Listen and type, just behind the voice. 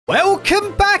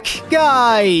Welcome back,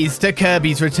 guys, to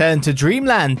Kirby's Return to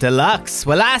Dreamland Deluxe.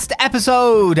 Well, last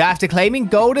episode, after claiming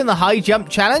gold in the high jump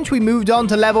challenge, we moved on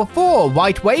to level 4,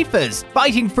 White Wafers,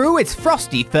 fighting through its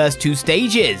frosty first 2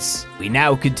 stages. We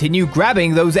now continue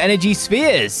grabbing those energy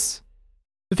spheres.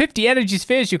 The 50 energy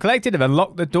spheres you collected have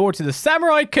unlocked the door to the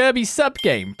Samurai Kirby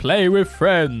subgame. Play with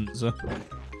friends.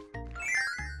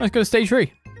 Let's go to stage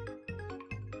 3.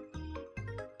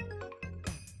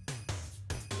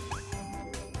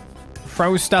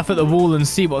 Throw stuff at the wall and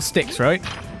see what sticks, right?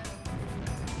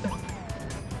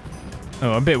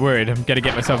 Oh, I'm a bit worried. I'm going to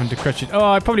get myself into crutches.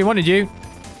 Oh, I probably wanted you.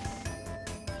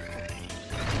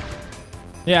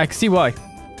 Yeah, I can see why.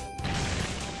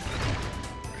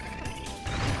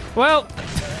 Well,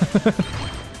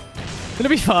 it'll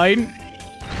be fine.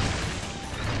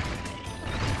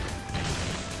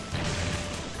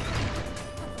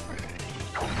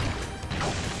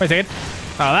 Wait a second.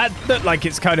 Oh, that looked like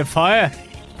it's kind of fire.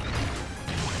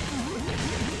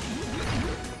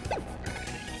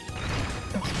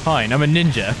 Fine, I'm a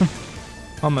ninja.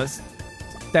 On a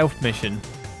stealth mission.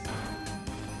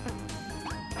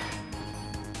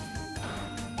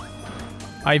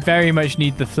 I very much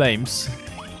need the flames.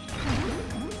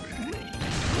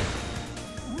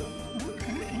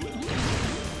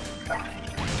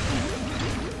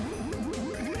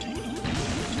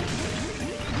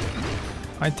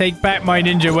 I take back my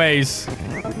ninja ways.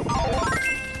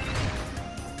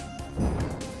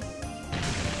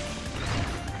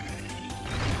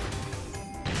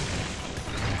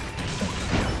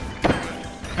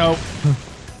 Oh.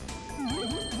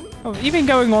 Oh, even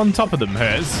going on top of them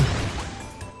hurts.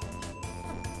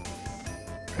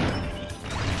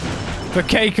 For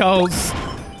cake holes.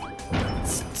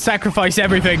 Sacrifice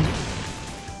everything.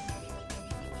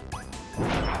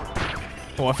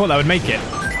 Oh, I thought that would make it.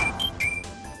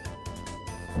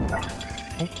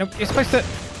 Oh, no, you're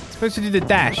supposed to do the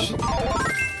dash.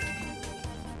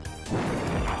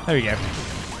 There we go.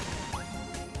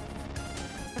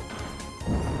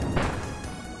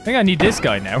 I think I need this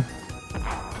guy now.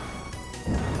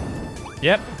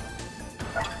 Yep.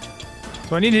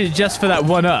 So I needed it just for that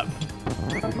one up.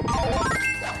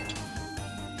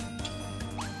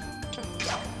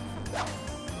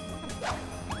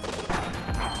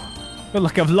 Feel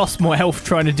like I've lost more health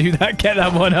trying to do that, get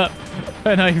that one up.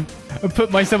 And I put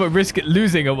myself at risk at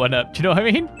losing a one up. Do you know what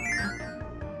I mean?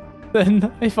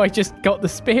 Then if I just got the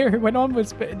spear and went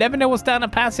onwards, but never know what's down a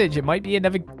passage. It might be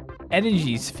another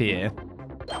energy sphere.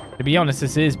 To be honest,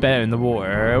 this is better in the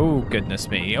water. Oh, goodness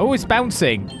me. Oh, it's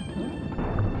bouncing.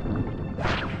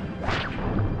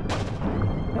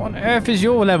 What on earth is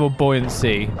your level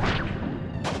buoyancy?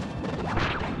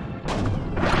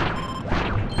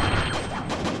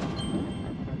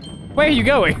 Where are you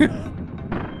going?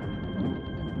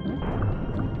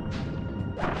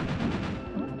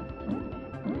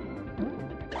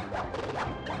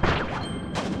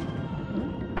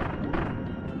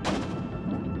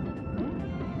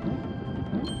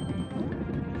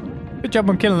 Good job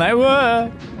on killing that.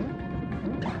 Whoa.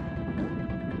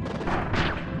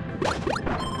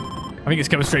 I think it's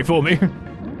coming straight for me.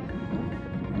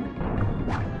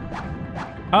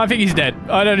 I think he's dead.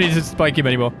 I don't need to spike him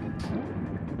anymore.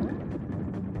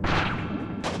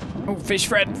 Oh, fish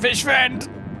friend, fish friend!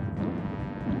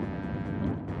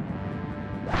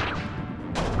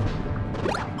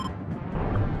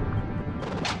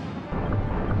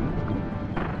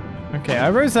 Okay, I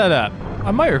rose that up.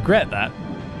 I might regret that.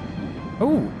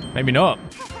 Oh, maybe not.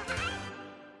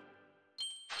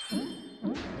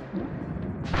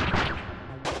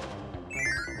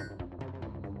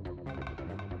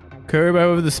 Kirby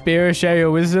over the spear, share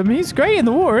your wisdom. He's great in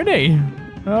the water, isn't he?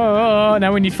 Oh,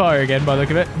 now we need fire again by the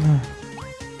look of it.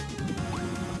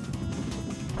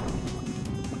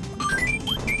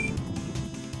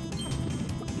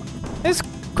 There's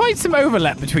quite some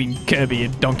overlap between Kirby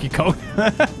and Donkey Kong.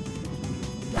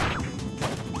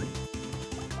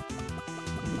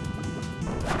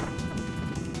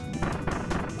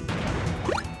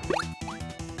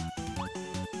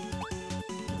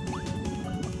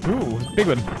 Ooh, big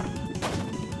one.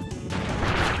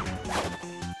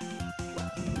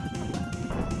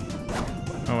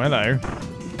 Oh, hello.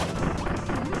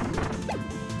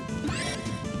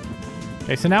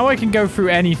 Okay, so now I can go through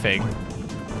anything.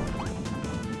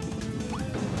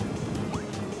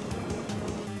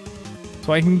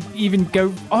 So I can even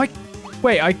go... Oh,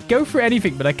 wait, I go through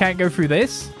anything, but I can't go through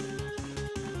this?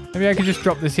 Maybe I can just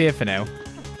drop this here for now.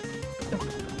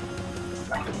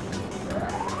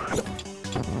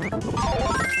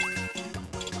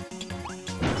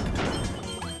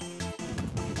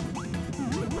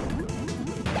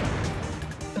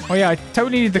 Oh yeah, I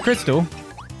totally need the crystal.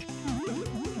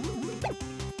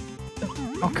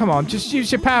 Oh, come on. Just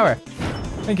use your power.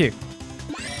 Thank you.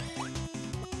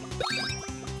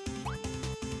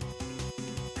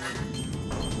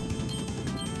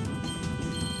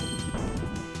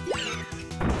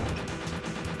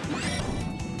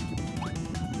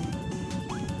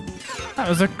 That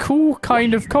was a cool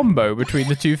kind of combo between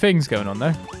the two things going on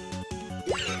there.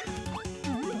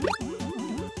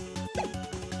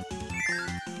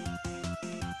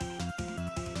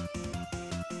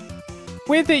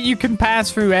 With it, you can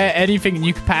pass through anything, and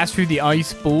you can pass through the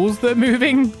ice balls that are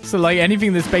moving. So, like,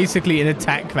 anything that's basically an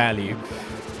attack value.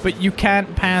 But you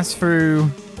can't pass through...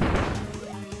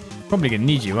 Probably gonna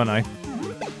need you, aren't I?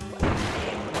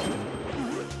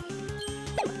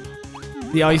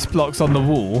 The ice blocks on the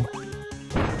wall.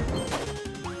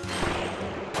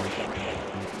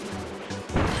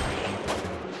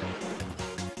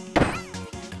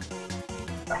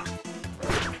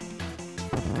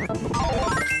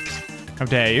 How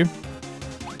dare you?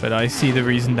 But I see the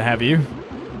reason to have you.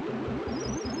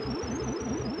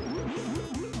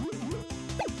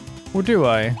 Or do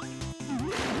I?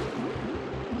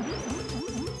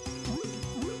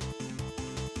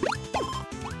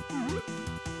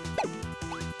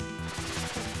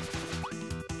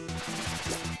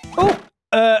 Oh!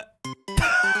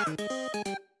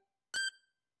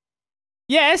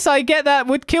 Yes, I get that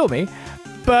would kill me.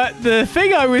 But the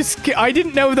thing I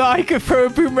didn't know that I could throw a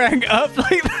boomerang up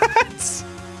like that.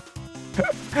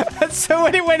 So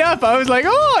when it went up, I was like,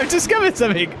 oh, I've discovered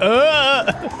something.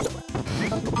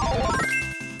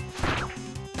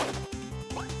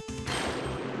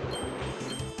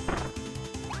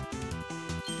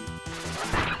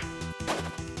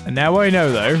 And now I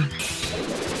know, though.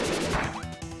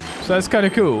 So that's kind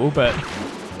of cool, but...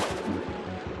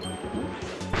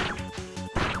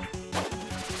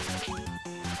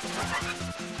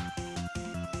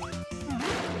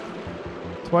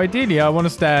 So ideally, I want to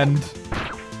stand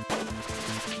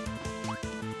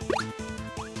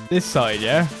this side,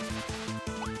 yeah?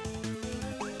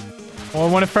 Or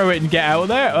I want to throw it and get out of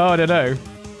there? Oh, I don't know.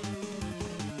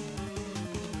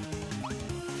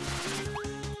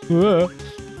 Whoa.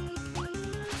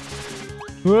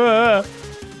 Whoa.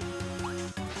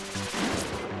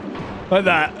 Like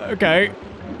that. Okay.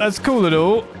 That's cool and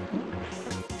all.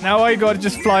 Now I gotta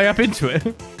just fly up into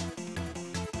it.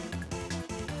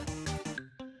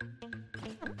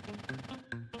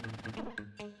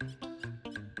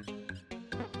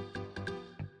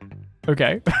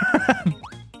 Okay.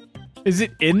 Is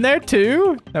it in there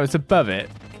too? No, it's above it.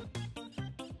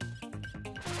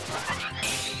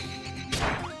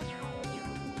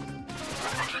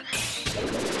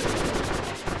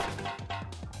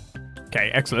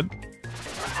 Okay, excellent.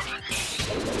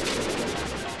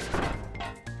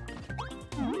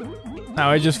 Now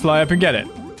I just fly up and get it.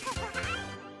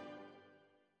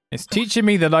 It's teaching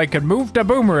me that I can move the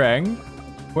boomerang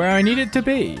where I need it to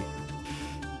be.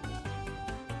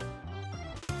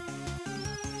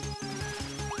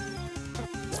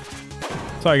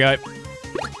 Sorry, guy.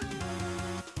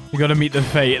 You gotta meet the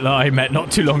fate that I met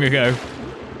not too long ago.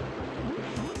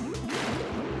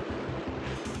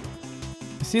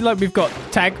 I see, like, we've got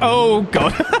tag... Oh,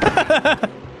 God.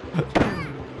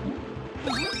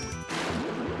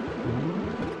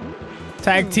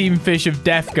 Tag team fish of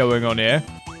death going on here.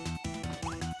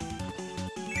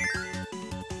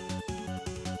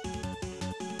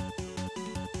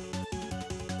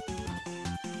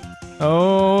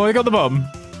 Oh, I got the bomb.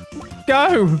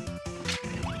 Go!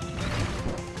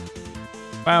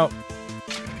 Wow.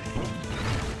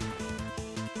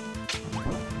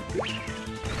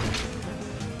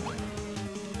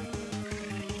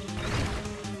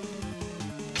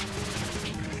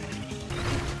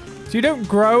 So you don't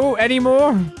grow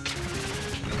anymore?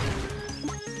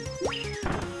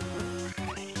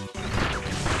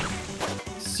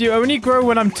 So you only grow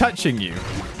when I'm touching you?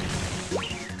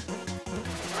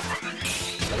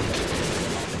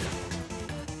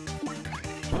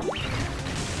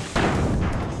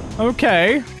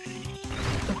 Okay.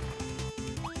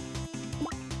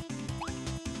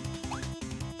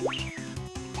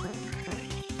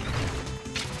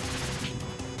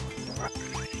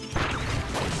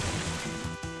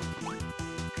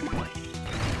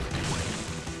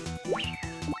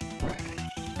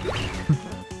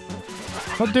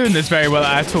 Not doing this very well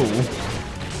at all.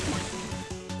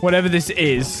 Whatever this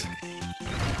is.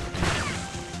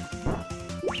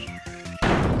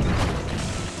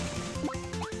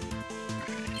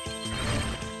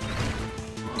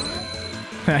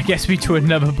 I guess we do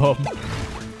another bomb.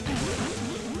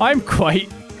 I'm quite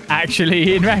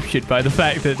actually enraptured by the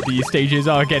fact that these stages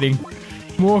are getting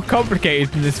more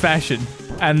complicated in this fashion.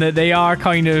 And that they are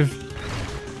kind of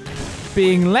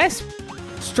being less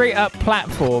straight up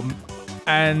platform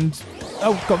and...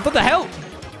 Oh, God, what the hell?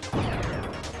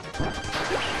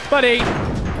 Buddy.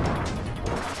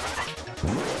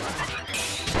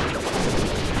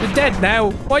 You're dead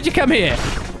now. Why'd you come here?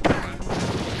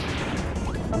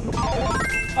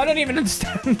 I don't even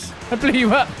understand. I blew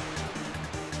you up.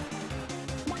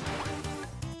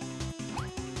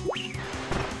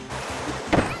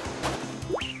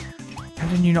 How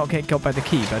did you not get got by the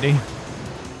key, buddy?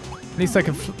 At least I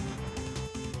can...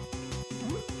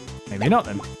 Maybe not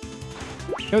then.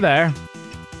 Go there.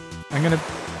 I'm gonna...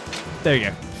 There you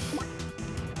go.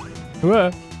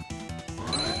 Whoa.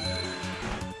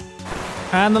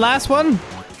 And the last one?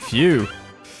 Phew.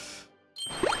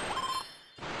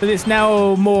 But it's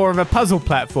now more of a puzzle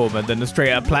platformer than a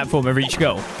straight up platformer reach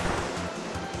goal.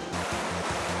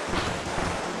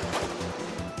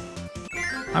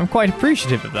 I'm quite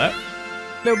appreciative of that.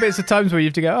 Little bits of times where you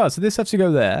have to go, oh, so this has to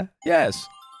go there? Yes.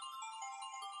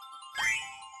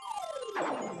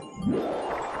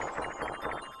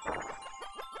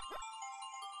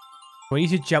 We need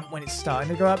to jump when it's starting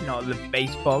to go up, not the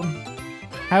base bomb.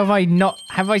 Have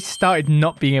I started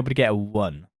not being able to get a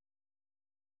 1? Of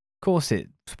course it's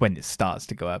when it starts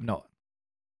to go up, not.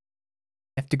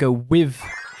 You have to go with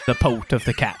the pult of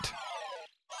the cat.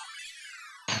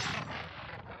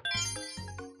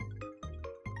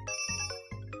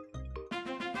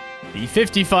 The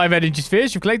 55 energy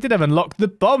spheres you've collected have unlocked the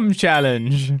bomb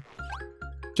challenge.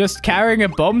 Just carrying a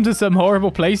bomb to some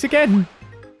horrible place again?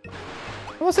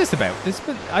 What's this about?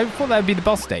 I thought that would be the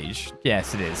boss stage.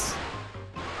 Yes, it is.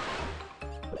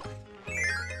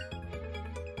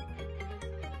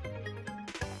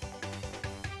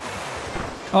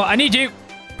 Oh, I need you.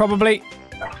 Probably.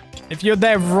 If you're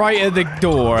there right at the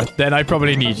door, then I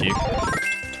probably need you.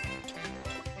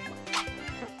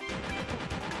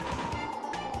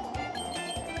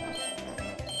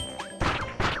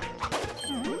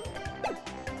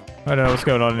 I don't know what's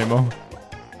going on anymore.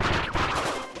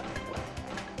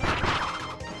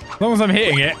 As long as I'm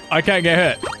hitting it, I can't get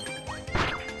hurt.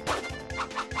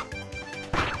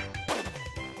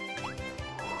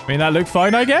 I mean, that looked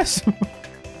fine, I guess.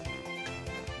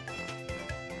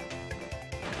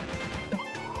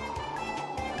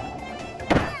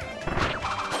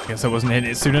 Guess I wasn't hitting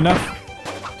it soon enough.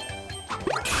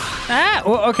 Ah,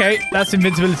 well, okay. That's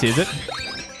invincibility, is it?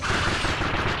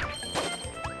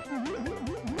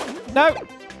 No!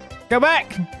 Go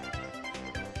back!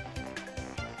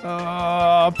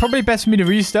 Probably best for me to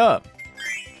restart.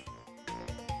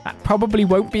 That probably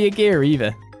won't be a gear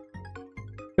either.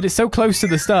 But it's so close to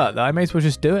the start that I may as well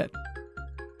just do it.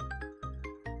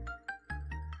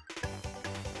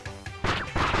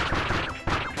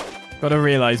 Gotta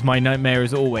realize my nightmare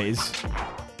is always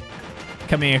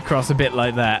coming across a bit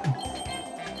like that.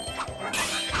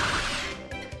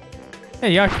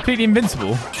 Hey, you're completely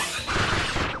invincible.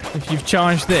 If you've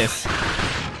charged this.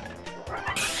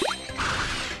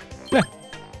 Yeah.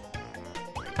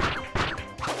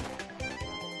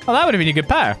 Oh, that would have been a good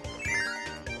power.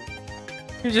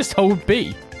 You just hold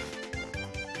B.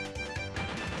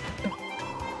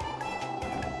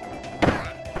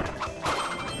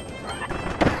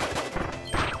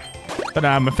 But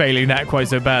now I'm failing that quite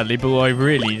so badly, but what I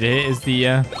really need to hit is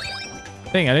the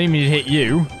thing. I don't even need to hit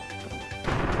you.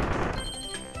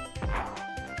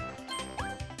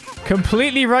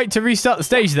 Completely right to restart the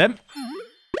stage then.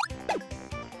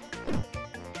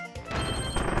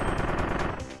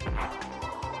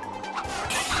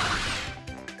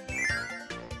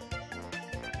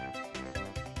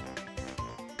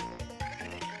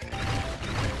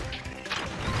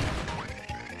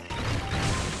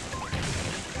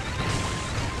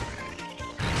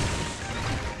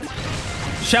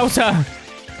 Shelter!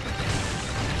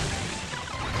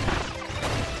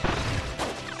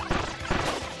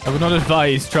 I would not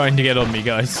advise trying to get on me,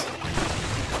 guys.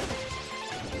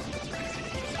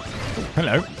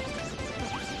 Hello.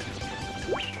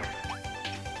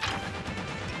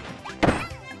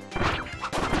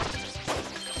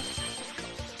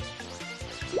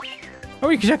 Oh,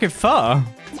 you can check it far.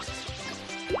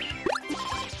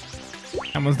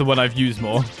 That one's the one I've used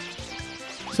more.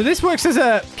 So this works as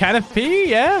a can of pee,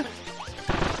 yeah?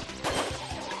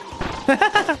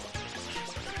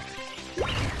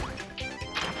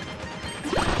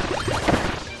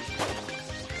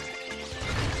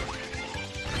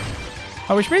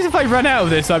 Oh, which means if I run out of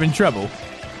this, I'm in trouble.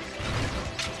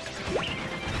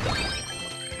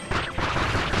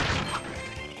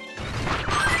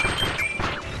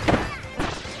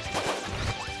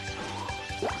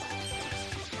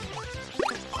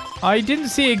 I didn't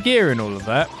see a gear in all of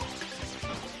that.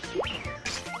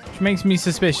 Which makes me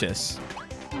suspicious.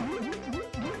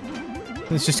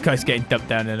 It's just guys getting dumped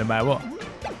down there no matter what.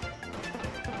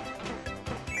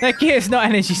 That gear's not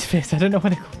energy spheres. I don't know what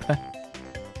they call that.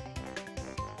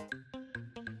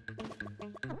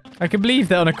 I can believe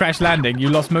that on a crash landing, you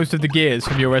lost most of the gears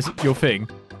from your thing.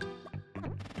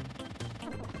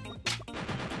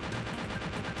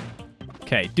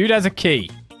 Okay, dude has a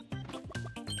key.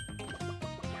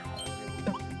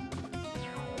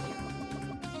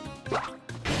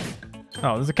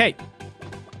 Oh, there's a cake.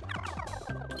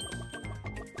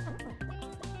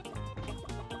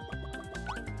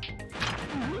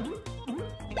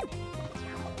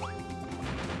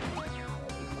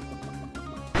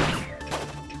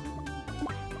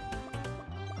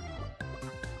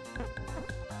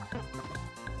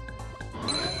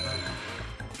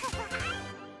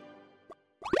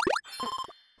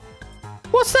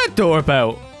 What's that door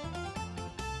about?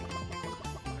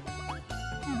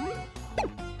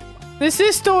 Is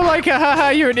this door like a haha,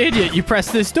 you're an idiot, you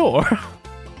press this door?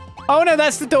 Oh no,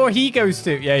 that's the door he goes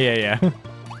to. Yeah.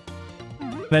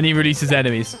 Then he releases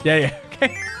enemies. Yeah.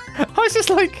 Okay. I was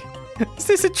just like, is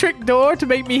this a trick door to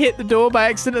make me hit the door by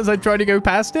accident as I try to go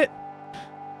past it?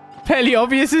 Fairly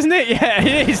obvious, isn't it? Yeah,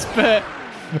 it is, but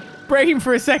brain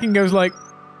for a second goes like,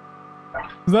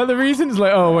 is that the reason? It's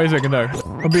like, oh, wait a second, no.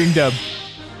 I'm being dumb.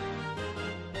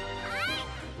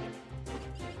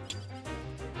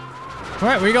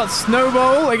 Alright, we got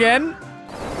Snowball again.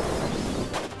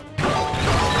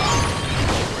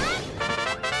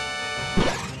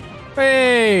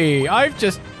 Hey, I've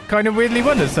just kind of weirdly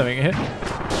wondered something here.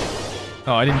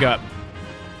 Oh, I didn't go up.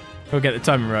 We'll get the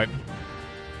timing right.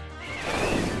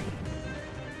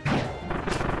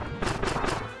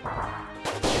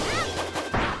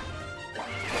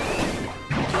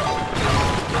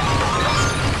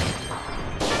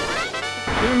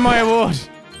 Give me my award.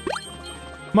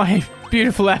 My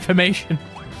beautiful affirmation.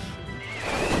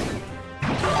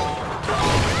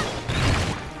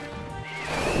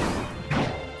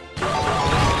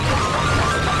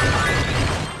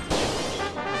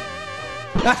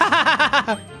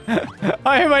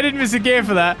 I hope I didn't miss a gear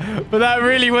for that, but that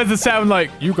really was a sound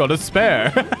like, you got a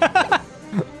spare.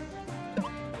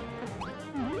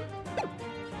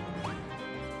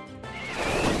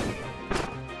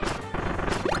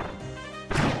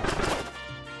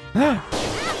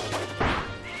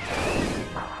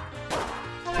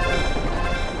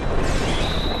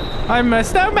 I'm a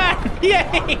snowman!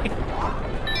 Yay!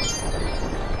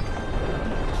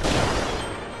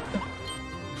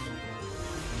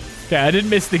 Okay, I didn't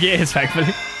miss the gears, thankfully.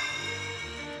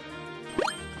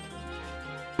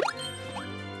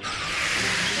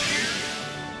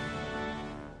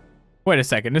 Wait a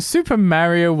second, is Super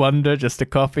Mario Wonder just a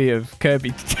copy of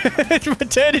Kirby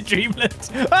Return to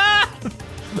Dreamland? Ah!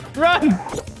 Run!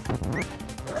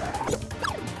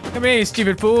 Come here, you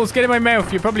stupid fools. Get in my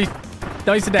mouth. You're probably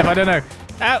dies to death. I don't know.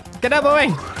 Out! Get out of my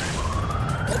way!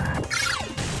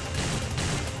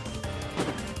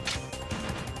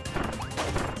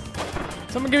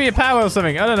 Someone give me a power or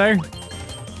something. I don't know.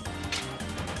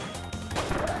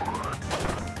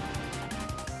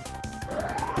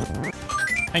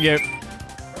 Thank you.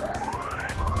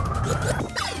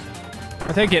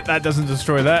 I take it that doesn't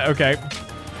destroy that. Okay.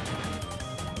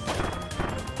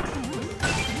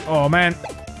 Oh, man.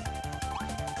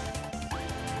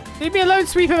 Leave me alone,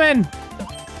 Sweeperman.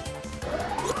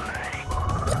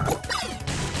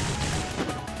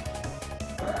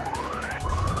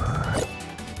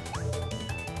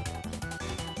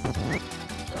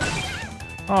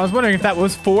 Oh, I was wondering if that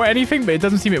was for anything, but it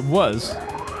doesn't seem it was.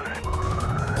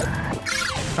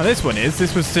 Oh, this one is.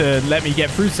 This was to let me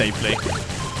get through safely.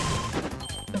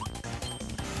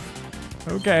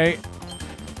 Okay.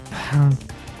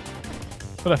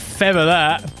 Gotta feather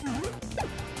that.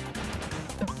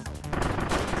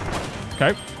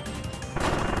 Okay.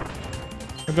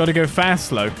 I've got to go fast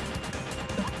slow.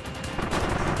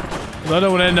 I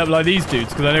don't want to end up like these dudes,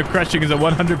 because I know crushing is a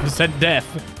 100% death.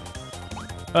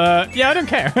 Yeah, I don't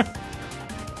care.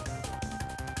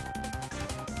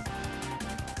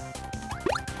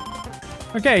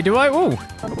 Okay, do I? Ooh.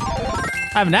 I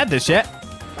haven't had this yet.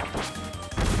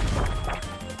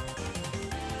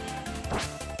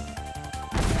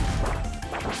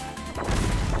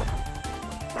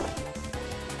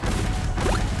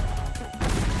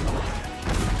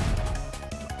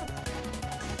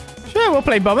 Sure, we'll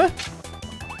play Bomber.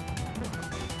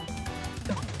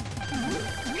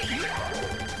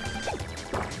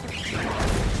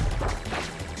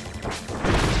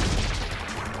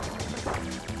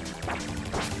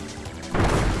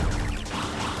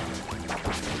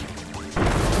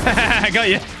 I got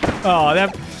you. Oh,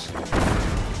 that.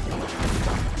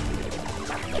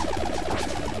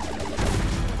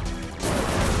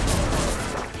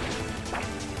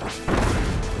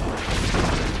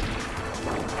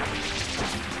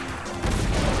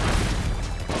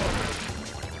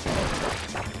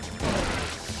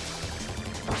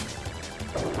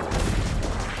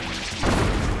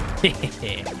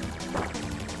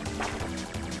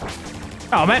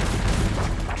 Oh, man.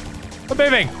 I'm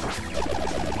moving.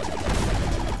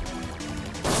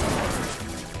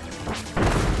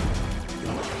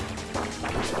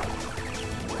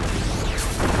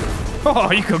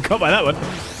 Oh, you got caught by that one.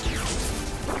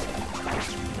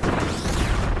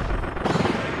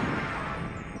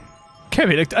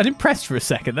 Kirby looked unimpressed for a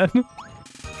second then.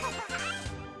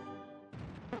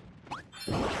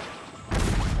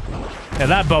 Yeah,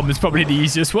 that bomb is probably the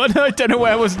easiest one. I don't know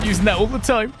why I wasn't using that all the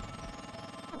time.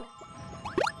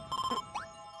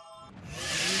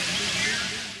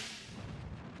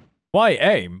 Why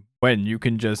aim when you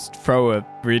can just throw a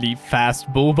really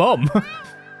fast bull bomb?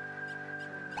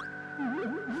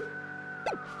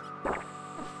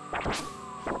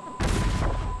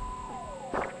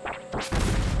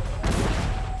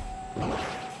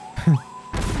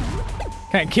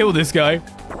 Can't kill this guy.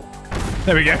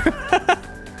 There we go.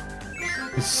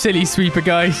 Silly sweeper,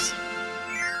 guys.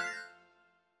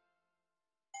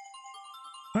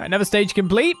 Alright, another stage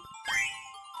complete.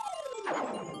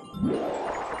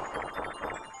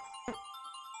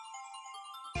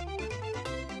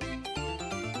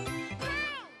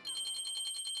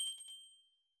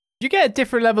 You get a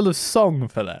different level of song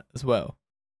for that as well.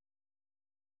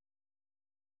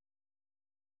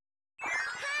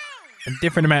 A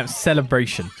different amount of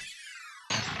celebration.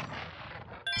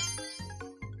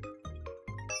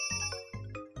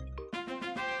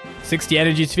 "60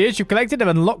 energy spheres you've collected have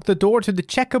unlocked the door to the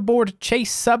checkerboard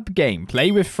chase sub-game.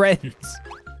 Play with friends."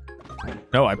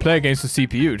 No, I play against the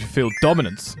CPU to feel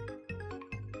dominance.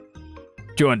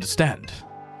 Do you understand?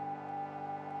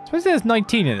 I suppose there's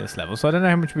 19 in this level, so I don't know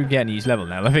how much we get in each level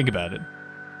now. I think about it.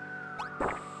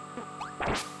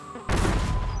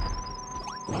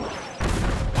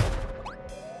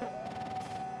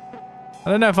 I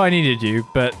don't know if I needed you,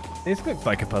 but this looks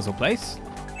like a puzzle place.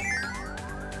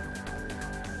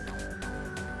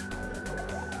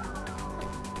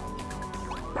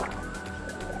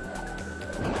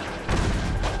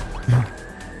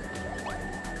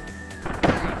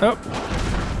 Oh,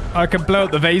 I can blow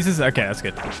up the vases. Okay, that's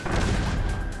good.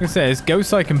 It says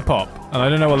ghosts I can pop, and I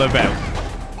don't know what they're about.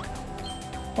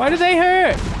 Why do they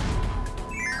hurt?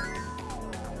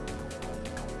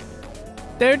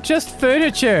 They're just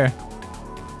furniture.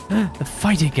 The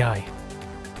fighting guy.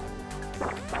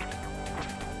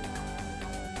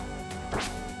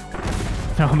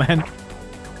 Oh man.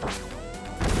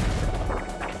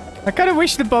 I kind of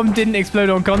wish the bomb didn't explode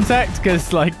on contact,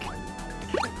 because like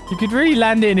you could really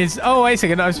land it in his... Oh, wait a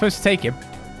second, I was supposed to take him.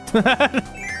 I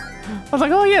was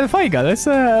like, oh yeah, the fighting guy. Let's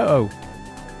oh.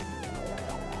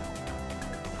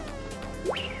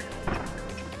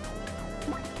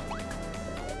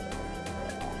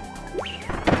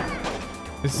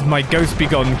 This is my Ghost Be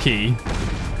Gone key.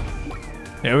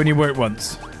 It only worked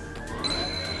once.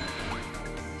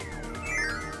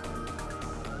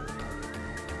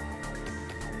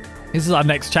 This is our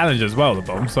next challenge as well, the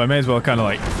bomb, so I may as well kind of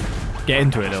like get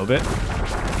into it a little bit.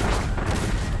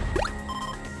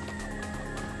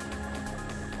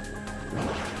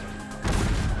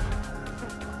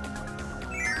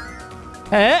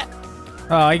 Eh?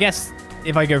 Oh, I guess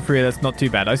if I go through, that's not too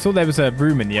bad. I saw there was a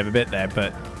room in the other bit there,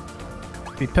 but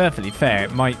to be perfectly fair,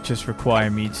 it might just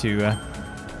require me to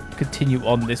continue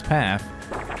on this path.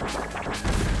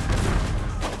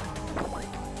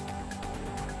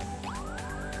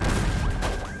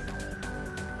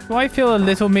 Do I feel a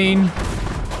little mean?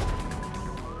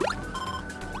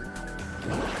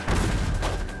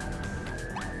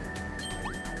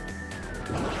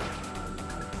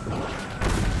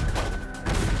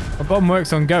 A bomb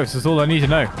works on ghosts, that's all I need to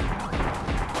know.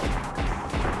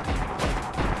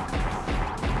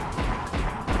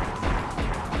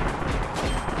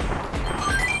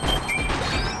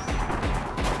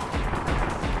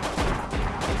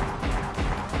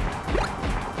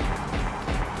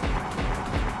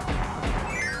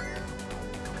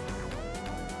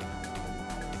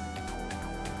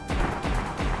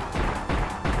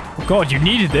 God, you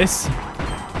needed this.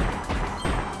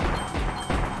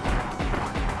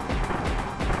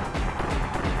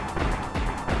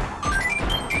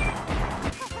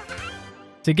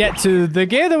 To get to the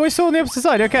gear that we saw on the opposite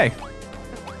side, okay.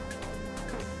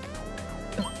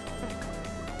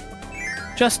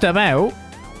 Just about.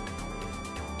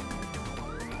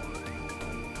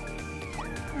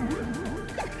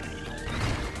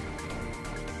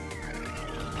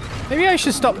 Maybe I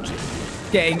should stop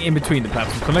getting in between the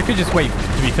platforms, but I could just wait,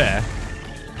 to be fair.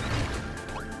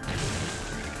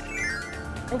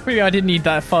 Hopefully I didn't need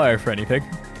that fire for anything.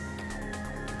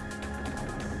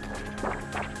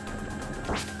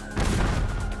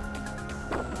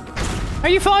 Are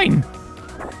you fine?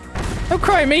 Don't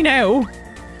cry at me now.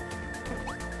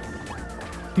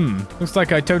 Looks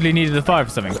like I totally needed the fire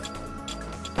for something.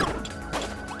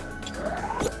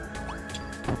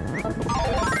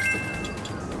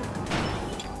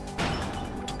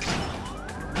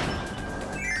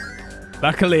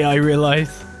 Luckily, I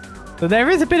realised that there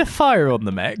is a bit of fire on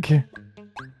the mech.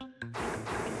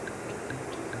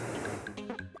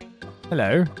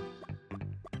 Hello.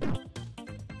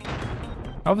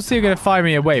 Obviously, you're going to fire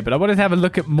me away, but I wanted to have a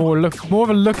look at more of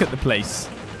a look at the place.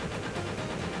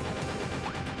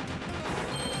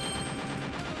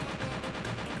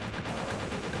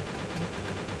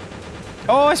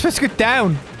 Oh, I'm supposed to go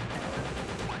down.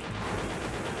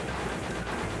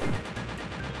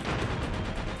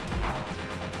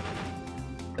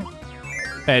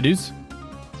 There, dudes.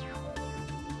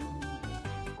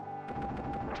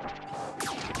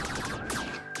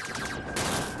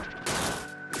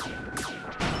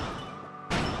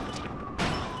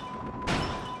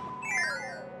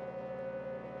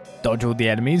 Dodge all the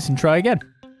enemies and try again.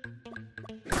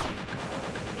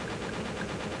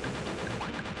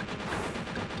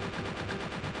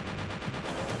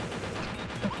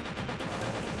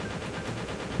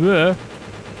 Yeah,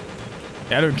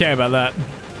 I don't care about that.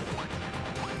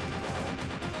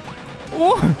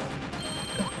 Oh,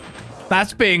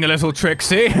 that's being a little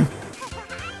tricksy. Kinda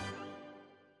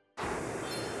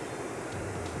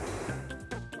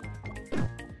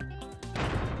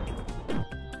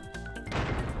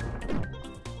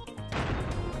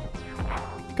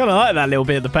like that little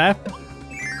bit of the path.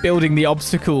 Building the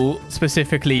obstacle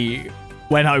specifically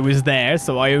when I was there,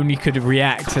 so I only could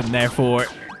react and therefore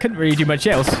couldn't really do much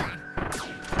else.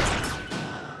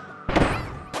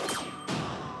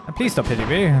 And please stop hitting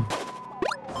me.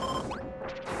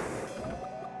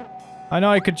 I know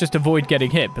I could just avoid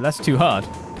getting hit, but that's too hard.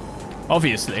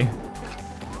 Obviously.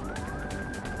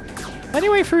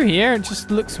 Anyway, through here, it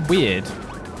just looks weird.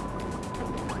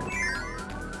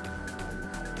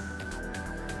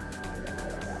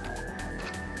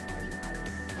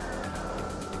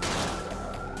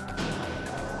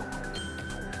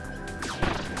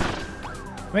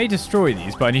 I may destroy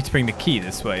these, but I need to bring the key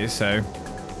this way, so...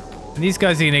 And these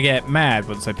guys are going to get mad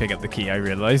once I pick up the key, I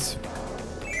realise.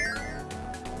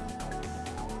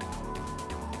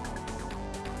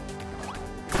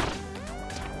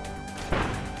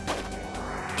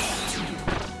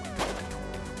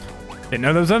 Didn't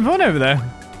know there was something fun over there.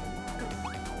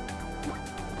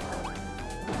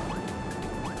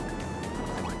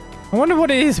 I wonder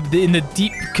what it is in the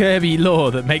deep Kirby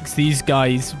lore that makes these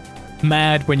guys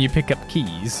mad when you pick up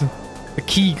keys. The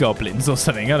key goblins or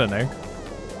something, I don't know.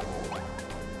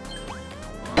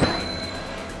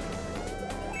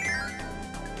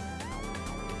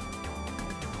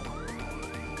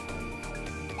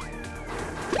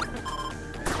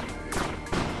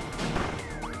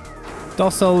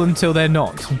 Docile until they're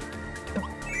not.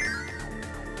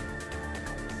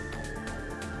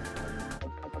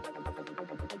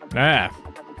 Ah.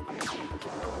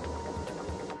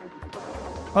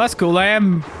 Well, that's cool. I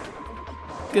am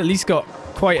at least got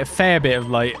quite a fair bit of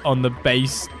light on the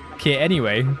base kit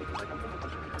anyway.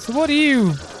 So what do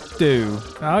you do?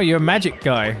 Oh, you're a magic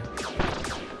guy.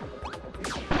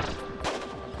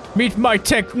 Meet my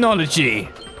technology.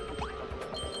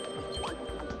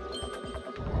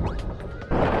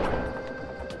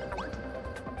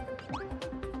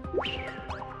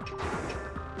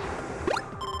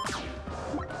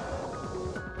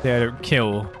 Yeah, I don't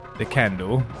kill the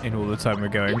candle in all the time we're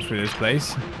going through this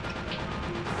place.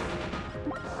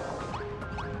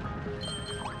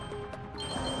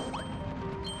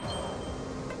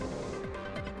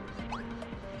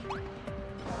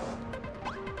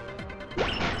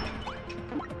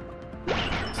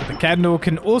 So the candle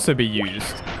can also be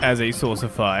used as a source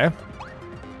of fire.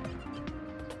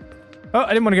 Oh, I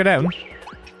didn't want to go down.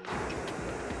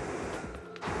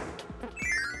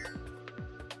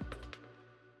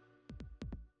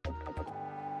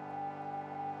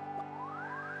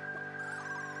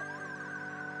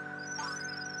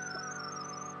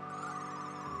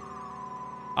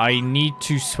 I need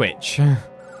to switch. I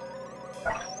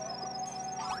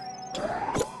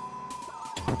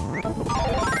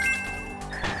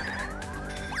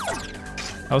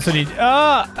also need...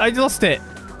 Ah! I lost it.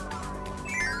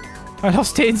 I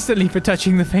lost it instantly for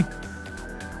touching the thing.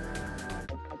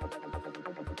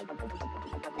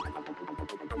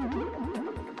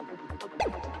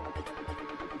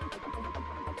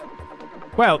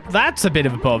 Well, that's a bit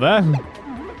of a bother.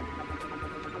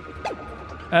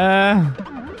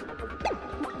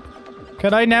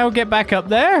 Can I now get back up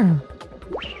there?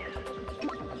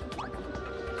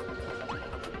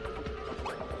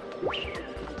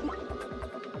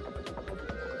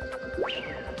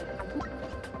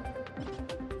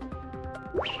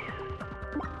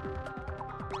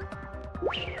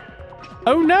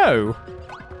 Oh no!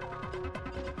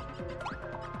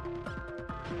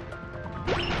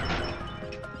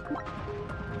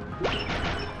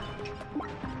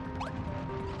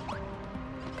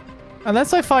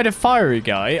 Unless I find a fiery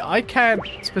guy, I can't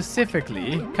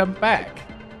specifically come back.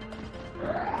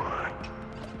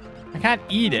 I can't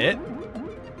eat it.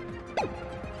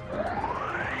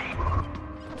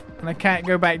 And I can't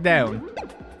go back down.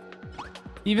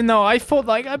 Even though I thought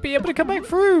like I'd be able to come back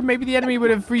through. Maybe the enemy would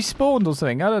have respawned or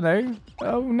something. I don't know.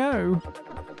 Oh no.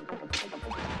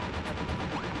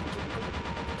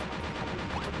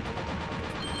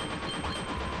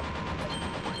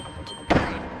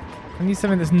 I need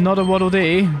something that's not a Waddle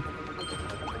Dee.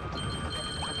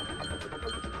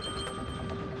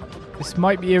 This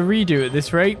might be a redo at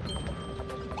this rate.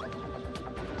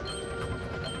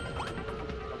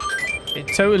 It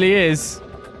totally is.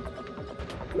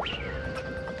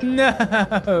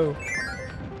 No!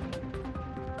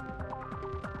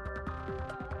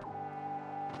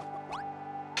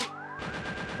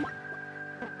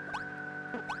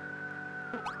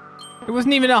 It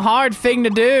wasn't even a hard thing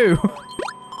to do.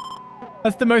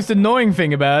 That's the most annoying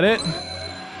thing about it.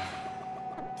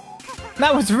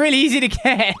 That was really easy to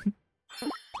get.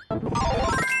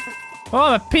 Oh,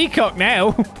 I'm a peacock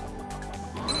now.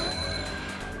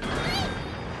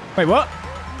 Wait, what?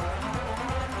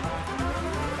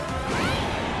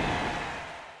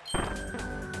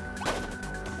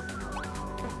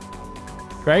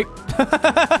 Great.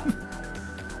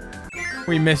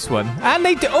 We missed one. And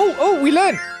they do. Oh, we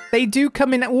learned. They do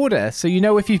come in order, so you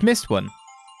know if you've missed one.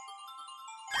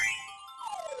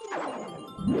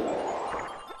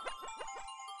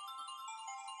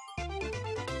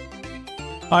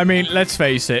 I mean, let's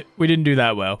face it, we didn't do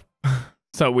that well.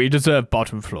 So we deserve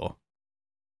bottom floor.